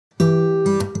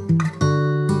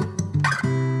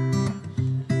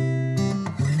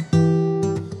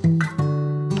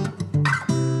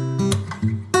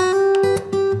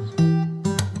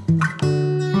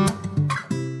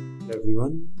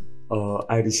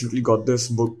recently got this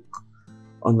book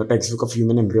on the textbook of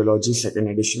Human Embryology, 2nd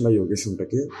edition by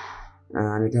𝐘𝐮𝐬𝐴,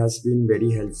 and it has been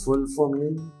very helpful for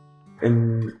me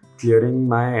in clearing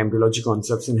my embryology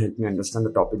concepts and help me understand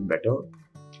the topic better.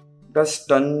 It has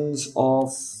tons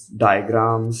of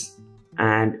diagrams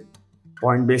and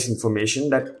point-based information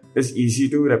that is easy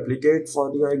to replicate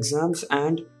for your exams,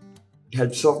 and it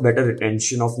helps of better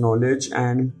retention of knowledge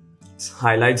and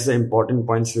highlights the important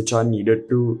points which are needed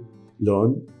to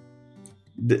learn.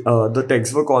 The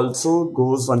textbook also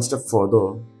goes one step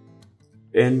further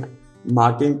in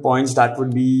marking points that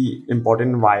would be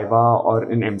important in Viva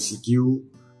or in MCQ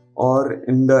or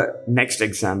in the next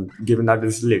exam. Given that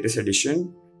this is the latest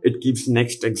edition, it keeps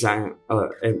next exam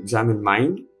in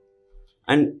mind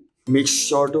and makes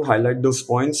sure to highlight those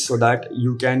points so that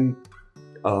you can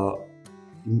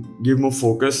give more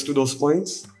focus to those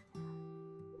points.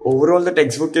 Overall, the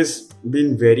textbook has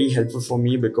been very helpful for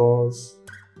me because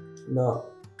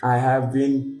I have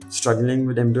been struggling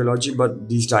with embryology, but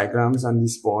these diagrams and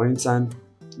these points and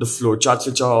the flowcharts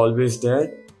which are always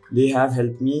there, they have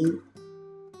helped me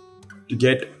to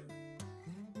get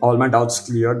all my doubts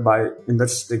cleared in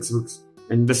this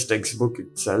textbook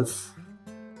itself.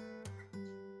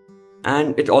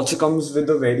 And it also comes with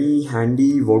a very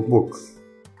handy workbook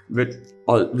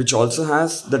which also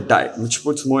has which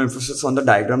puts more emphasis on the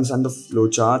diagrams and the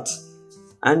flowcharts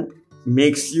and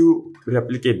makes you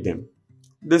replicate them.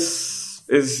 This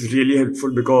is really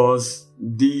helpful because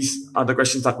these are the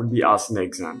questions that would be asked in the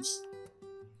exams.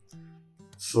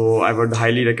 So I would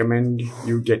highly recommend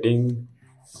you getting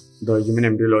the Human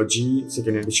Embryology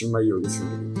 2nd edition by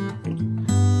𝐘𝐮𝐬𝐴.